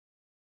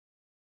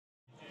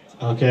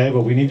Okay,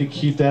 but we need to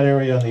keep that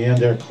area on the end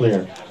there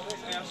clear.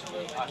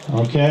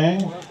 Okay,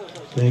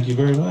 thank you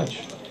very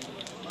much.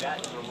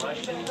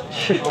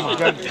 He's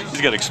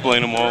got to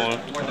explain them all.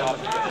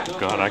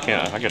 God, I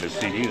can't. I got to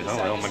see these. How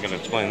the hell am I going to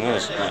explain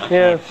this?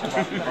 Yeah.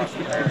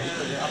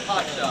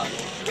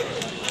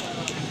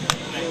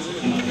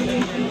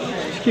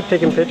 Just keep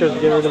taking pictures to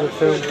get rid of the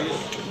film.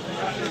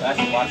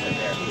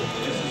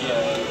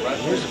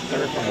 Where's the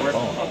third from the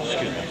phone?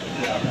 Excuse me.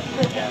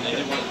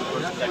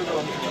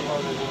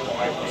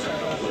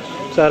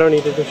 So I don't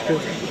need to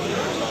distribute.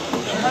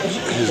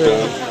 He's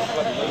done.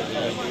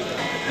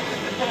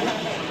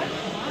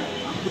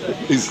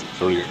 He's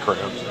starting to get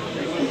cramps.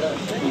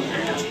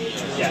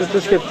 So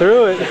just get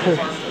through it.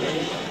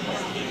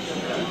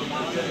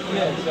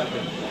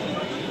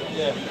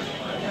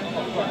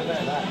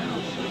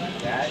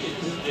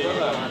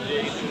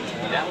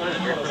 That one is the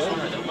very first one,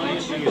 the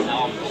funniest thing is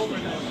album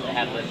that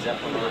had Led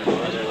Zeppelin on it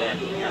other than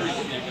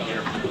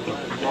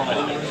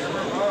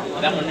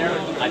that one there,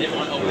 I didn't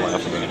want to open it.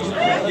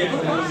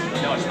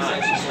 No, it's not.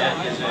 It's just that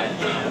is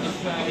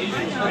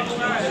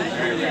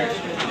very rare.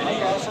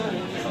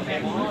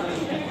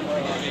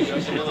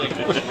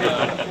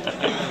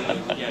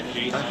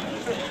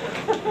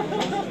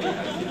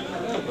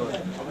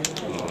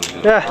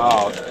 Yeah.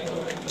 Oh.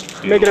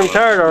 Making him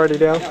tired already,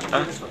 Dale.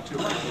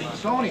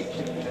 Sony.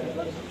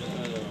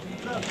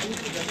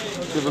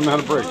 Give him a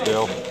break,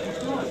 Dale.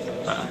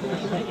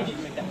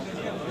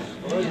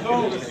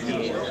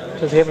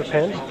 Does he have a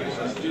pen?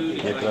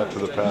 Take it out to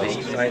the past.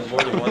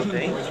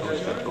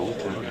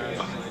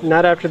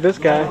 Not after this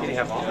guy.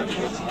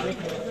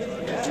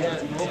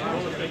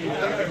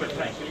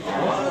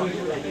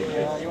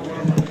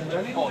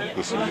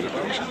 This will be the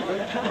picture.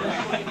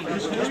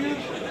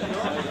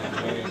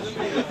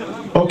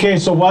 Okay,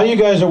 so while you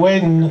guys are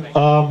waiting,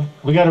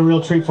 we got a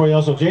real treat for you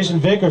also. Jason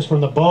Vickers from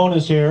The Bone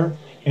is here,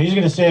 and he's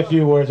going to say a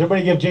few words.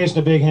 Everybody give Jason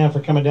a big hand for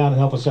coming down and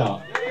help us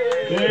out.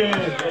 Hey,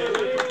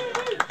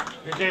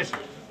 Jason.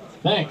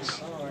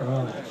 Thanks.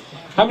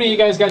 How many of you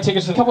guys got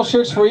tickets? A couple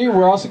shirts for you.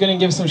 We're also going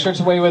to give some shirts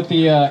away with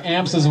the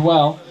amps as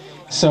well.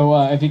 So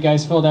if you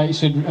guys filled out, you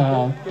should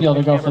be able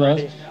to go for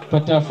those.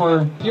 But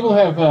for people who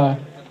have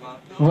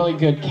really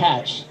good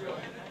catch,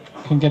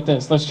 can get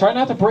this. Let's try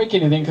not to break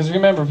anything, because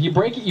remember, if you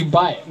break it, you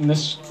buy it, and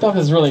this stuff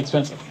is really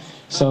expensive.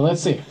 So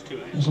let's see.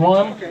 There's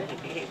one.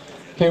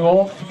 Okay, we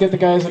won't forget the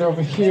guys that are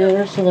over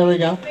here. So there we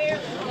go.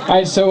 All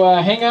right, so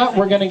hang out.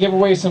 We're going to give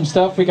away some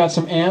stuff. We got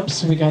some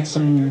amps. We got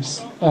some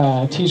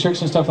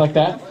T-shirts and stuff like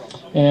that.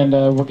 And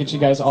we'll get you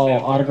guys all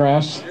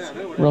autographs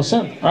real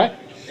soon. All right?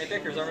 Hey,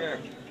 Vickers, over there.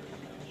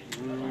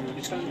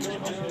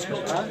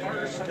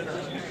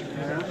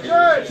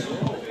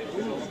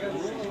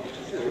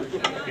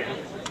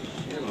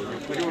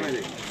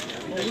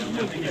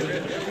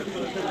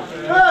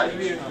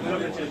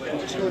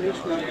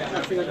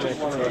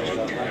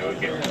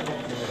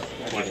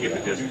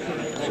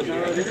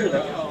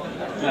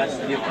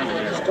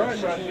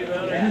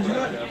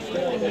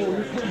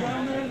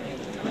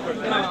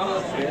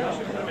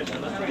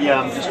 Yeah,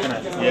 I'm just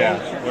gonna. Yeah,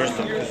 where's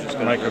the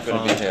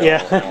microphone? Yeah,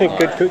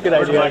 good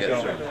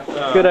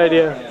idea. Good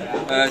idea.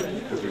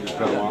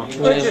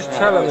 Just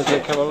tell them as they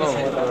come along.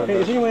 Hey,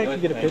 is there any way I can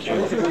get a picture?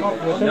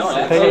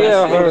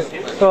 Yeah.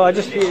 So I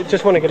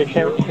just want to get a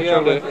camera.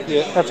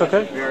 Yeah. That's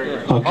okay.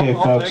 Okay,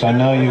 folks, I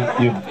know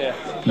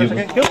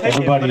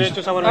everybody's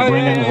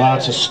bringing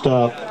lots of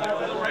stuff,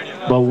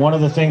 but one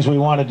of the things we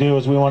want to do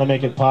is we want to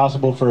make it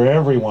possible for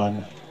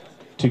everyone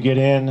to get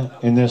in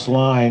this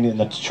line in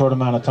the short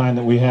amount of time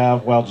that we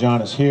have while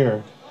John is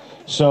here.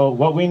 So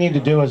what we need to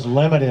do is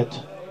limit it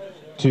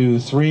to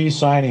 3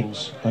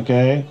 signings,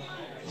 okay?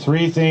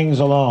 3 things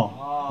alone,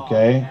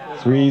 okay?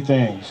 3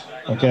 things,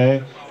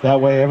 okay? That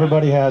way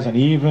everybody has an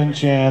even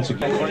chance. That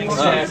would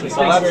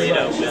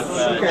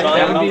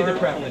be the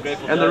preference.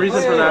 And the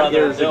reason for that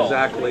is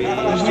exactly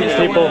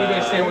People. I'm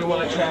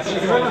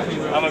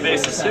a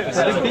bassist too.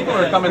 So people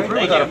are coming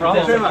through without a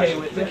problem.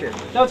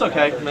 No, it's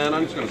okay, man.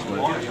 I'm just gonna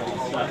switch.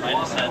 I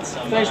just had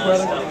some. Thanks,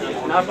 brother.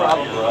 No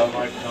problem, bro.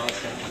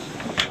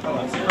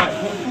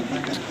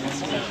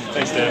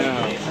 Thanks, Dave.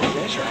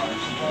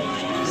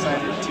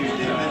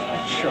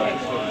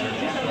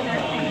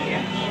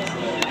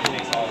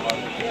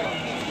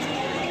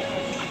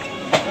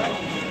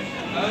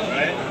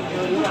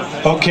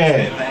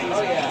 Okay.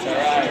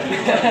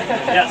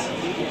 Yes.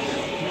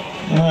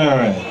 All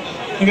right.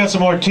 We got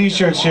some more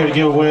T-shirts here to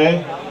give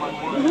away.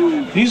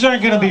 These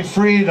aren't going to be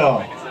free,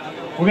 though.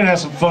 We're going to have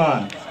some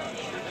fun.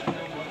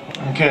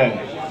 Okay.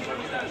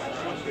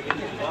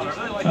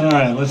 All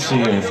right, let's see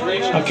here.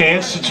 Okay,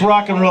 it's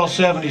rock and roll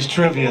 70s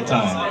trivia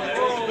time.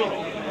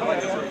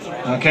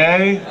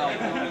 Okay.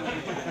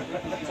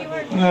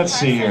 Let's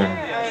see here.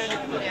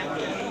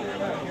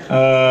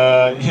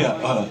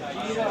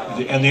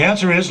 And the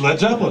answer is Led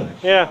Zeppelin.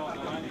 Yeah.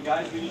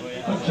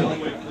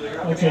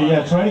 Okay,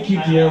 yeah, try to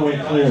keep the airway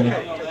clear.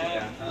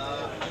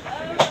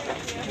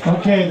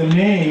 Okay, the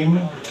name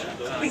of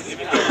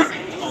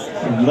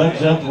Led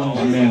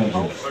Zeppelin's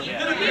manager.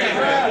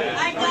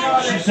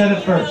 She said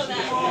it first.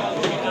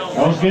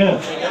 That was good.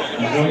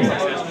 That was really good.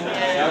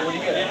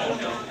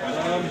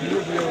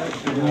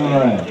 All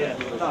right.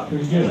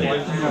 Pretty good.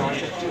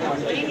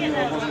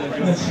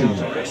 Let's see.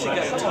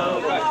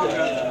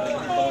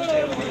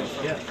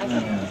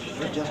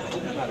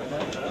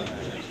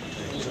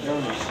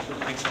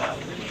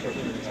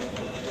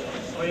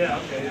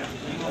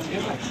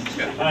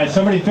 All right,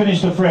 somebody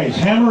finish the phrase.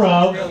 Hammer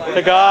of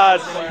The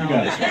gods. you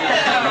got it.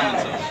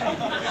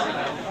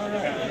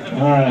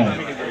 All right.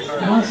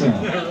 Awesome.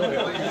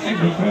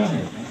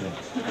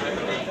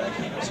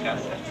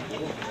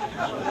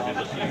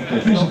 Okay,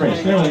 finish the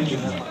phrase. Fairly.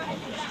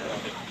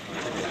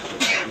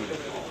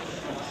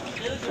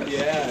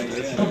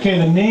 Okay,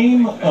 the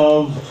name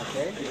of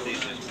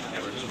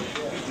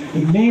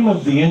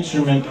the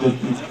instrument that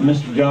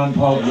Mr. John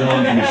Paul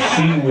Jones was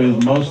seen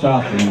with most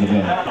often in the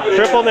band.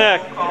 Triple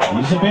neck.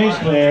 He's a bass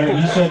player.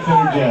 He said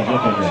fiddle jazz.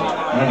 Okay, good.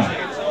 All right.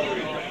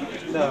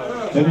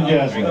 Fiddle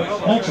jazz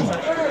bass.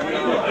 Excellent.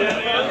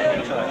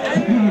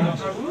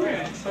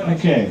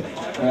 Okay.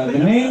 The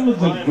name of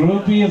the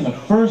groupie in the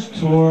first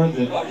tour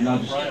that... No,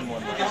 just...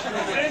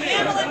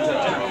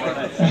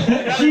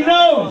 She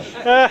knows!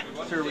 Yeah.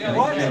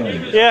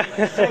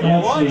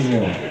 Let's see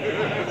here.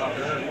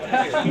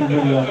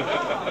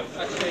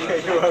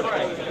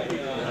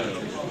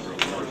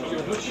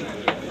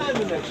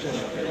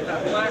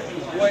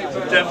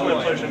 Definitely a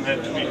pleasure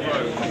meant to be here.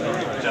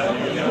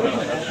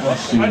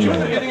 Let's see here.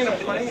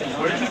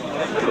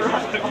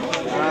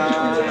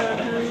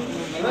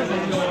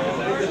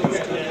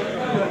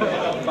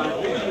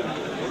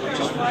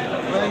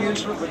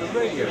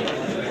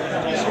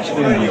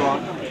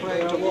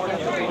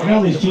 I got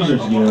all these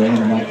t-shirts here, right?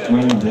 I'm like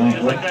running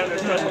blank.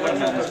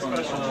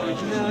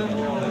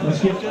 Let's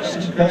get a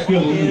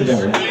little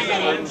there.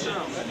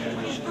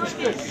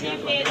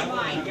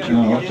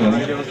 No, okay.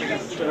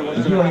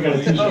 You already got a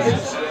t-shirt.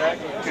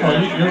 Oh,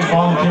 you're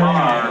volunteering?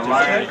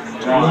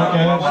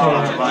 Okay, so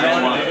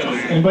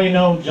anybody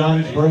know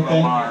John's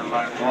birthday?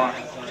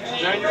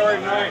 January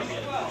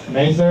 9th.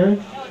 May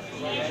 3rd?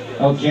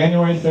 Oh,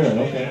 January 3rd,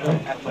 okay.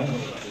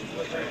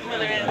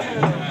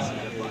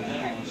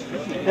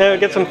 Yeah,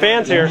 get some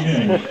fans here.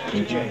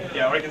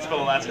 Yeah, or I can spell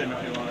the last name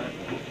if you want it.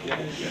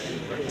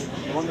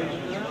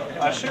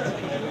 Sure.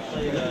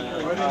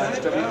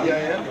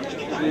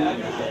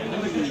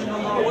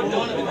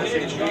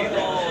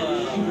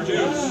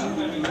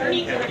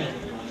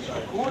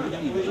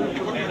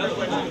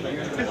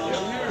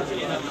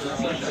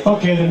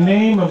 Okay, the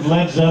name of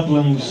Led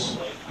Zeppelin's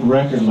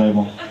record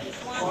label.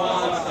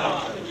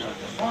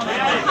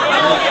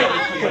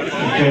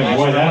 Okay,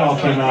 boy, that all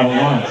came out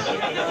at once.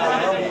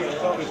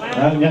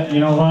 You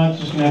know what? It's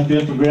just going to have to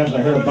be up for grabs.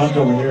 I heard a bunch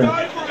over here.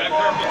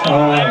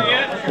 All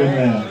right, good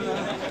man.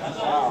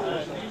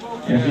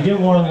 If you get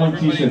more than one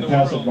t-shirt,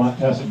 pass it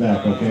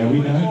back, okay? Are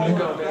we done?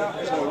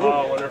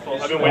 Oh, wonderful.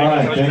 I've been All waiting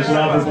right, thanks a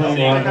lot for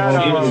playing rock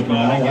and roll music,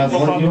 man. We'll have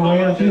more to give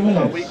away in a few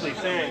minutes. Weekly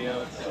thing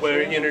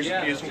where you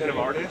interview some kind of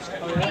artist,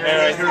 and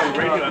I hear on the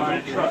radio, I'm in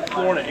a truck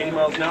flooring at 80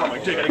 miles an hour. I'm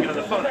like, dude, I gotta get on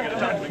the phone, I gotta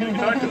talk to him,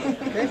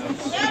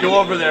 Go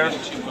over there,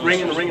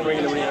 ring, nobody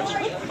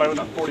answers. Finally,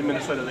 about 40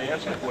 minutes later, they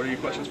answer. What are your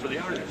questions for the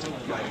artist? I'm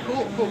like,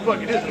 cool, fuck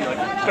it is. And like,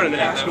 starting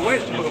to ask away,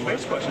 it's little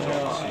bass questions.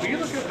 Will you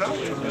look at how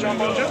John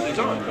Paul Jones is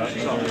on? I'm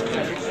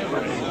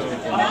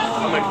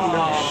like,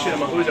 shit, I'm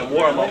like, who's at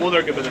war? I'm like, well,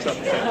 they're good, but it's not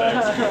the same thing.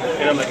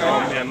 And I'm like,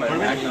 oh man, my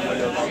reaction.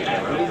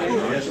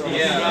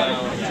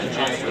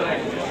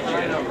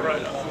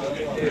 Right.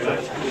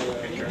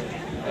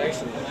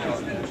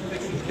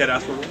 Can't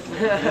ask for one.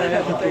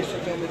 Thanks for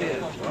coming in.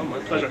 Oh, my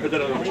pleasure. I heard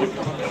that on the radio.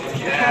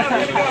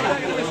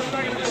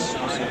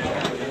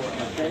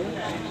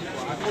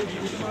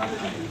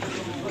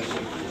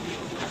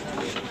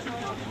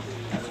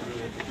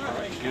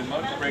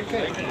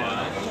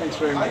 Thanks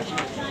very much.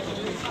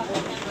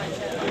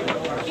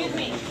 Excuse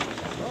me.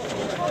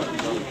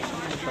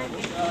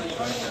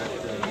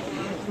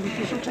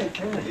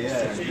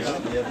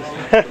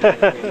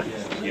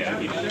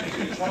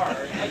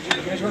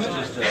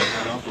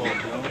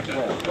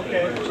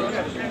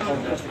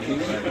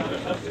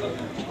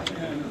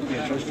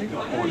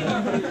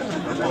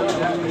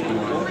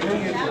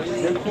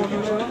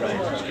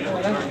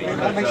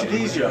 That makes it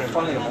easier and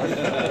funnier.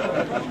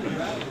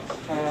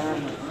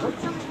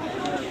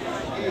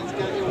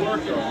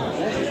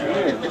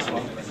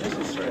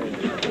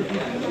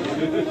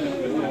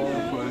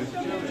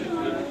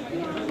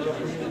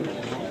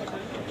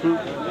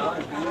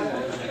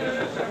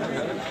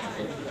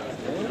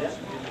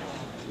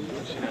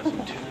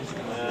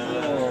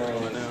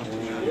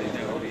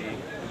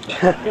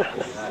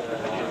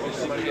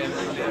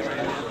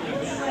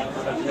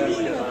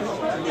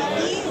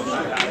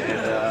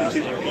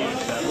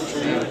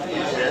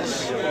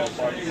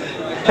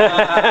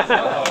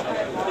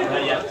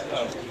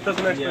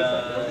 Doesn't actually.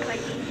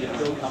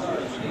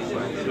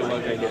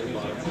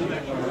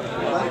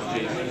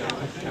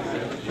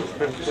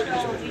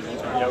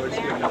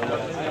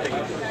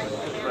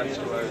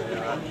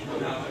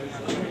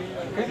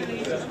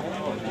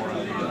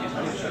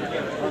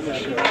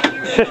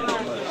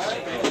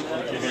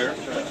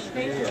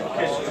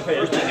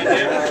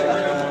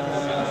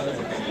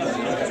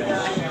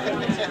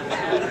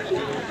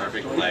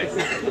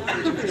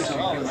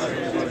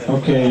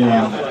 Okay,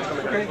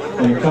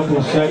 in a couple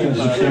of seconds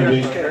it's going to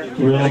be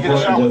real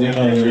important that we know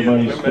that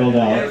everybody's filled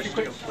out.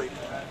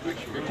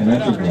 And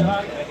that's your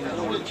gun.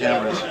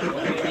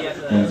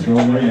 And throw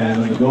them right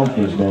in the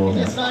goldfish bowl.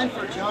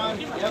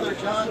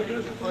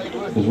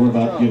 Because we're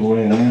about to give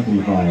away an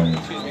amplifier.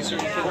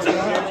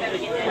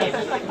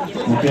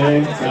 Okay,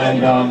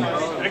 and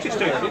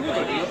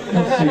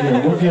let's see here.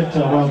 We'll get,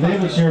 while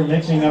David's here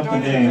mixing up the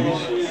names,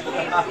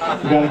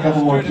 we got a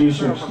couple more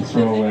t-shirts to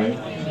throw away.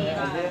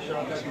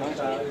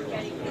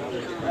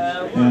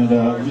 And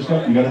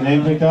you got a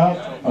name picked out?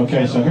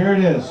 Okay, so here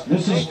it is.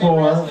 This is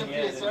for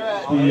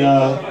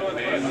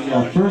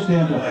the first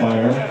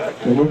amplifier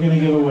that we're going to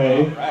give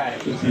away.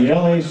 It's the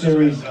LA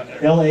Series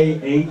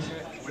LA8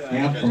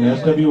 amp from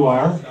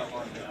SWR.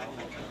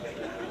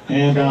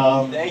 And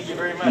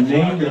the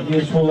name that he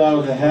has pulled out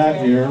of the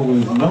hat here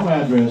with no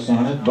address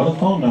on it, but a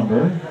phone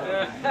number,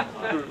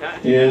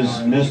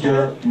 is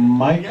Mr.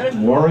 Mike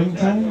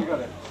Warrington.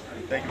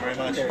 Thank you very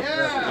much.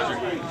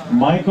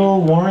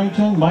 Michael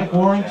Warrington? Mike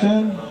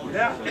Warrington?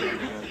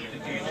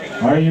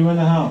 Are you in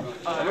the house?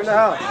 I'm in the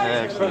house.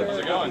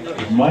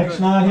 Mike's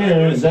not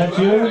here. Is that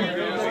you?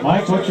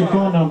 Mike, what's your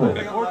phone number?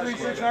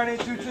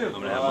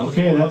 436-9822.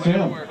 Okay, that's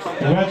him.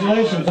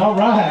 Congratulations. All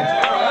right.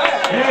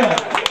 Yeah.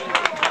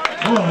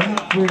 1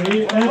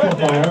 free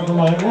amplifier for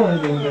Mike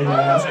Warrington. I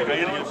gotta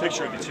get a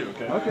picture of you too,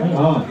 okay? Hang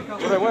on.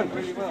 What I win?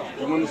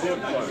 You won this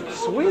amplifier.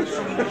 Sweet.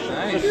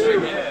 Nice.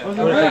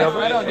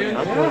 Right on, dude. You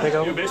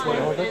a baseball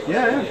guy?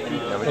 Yeah.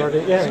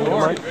 Yeah.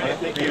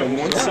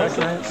 One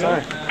second.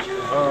 Sorry.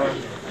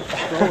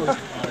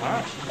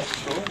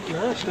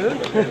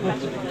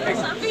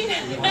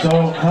 So,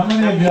 how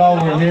many of y'all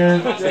were here?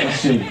 Let's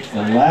see.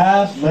 The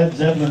last Led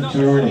Zeppelin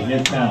tour to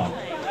hit town.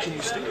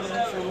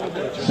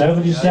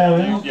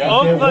 77. Okay,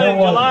 Oakland,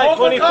 July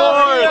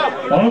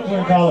 24th.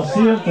 Oakland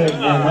Coliseum, thank you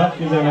very much.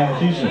 Give them a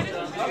t-shirt.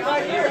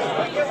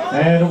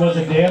 And it was a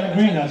day on the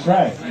green, that's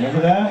right.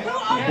 Remember that?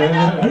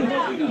 Okay.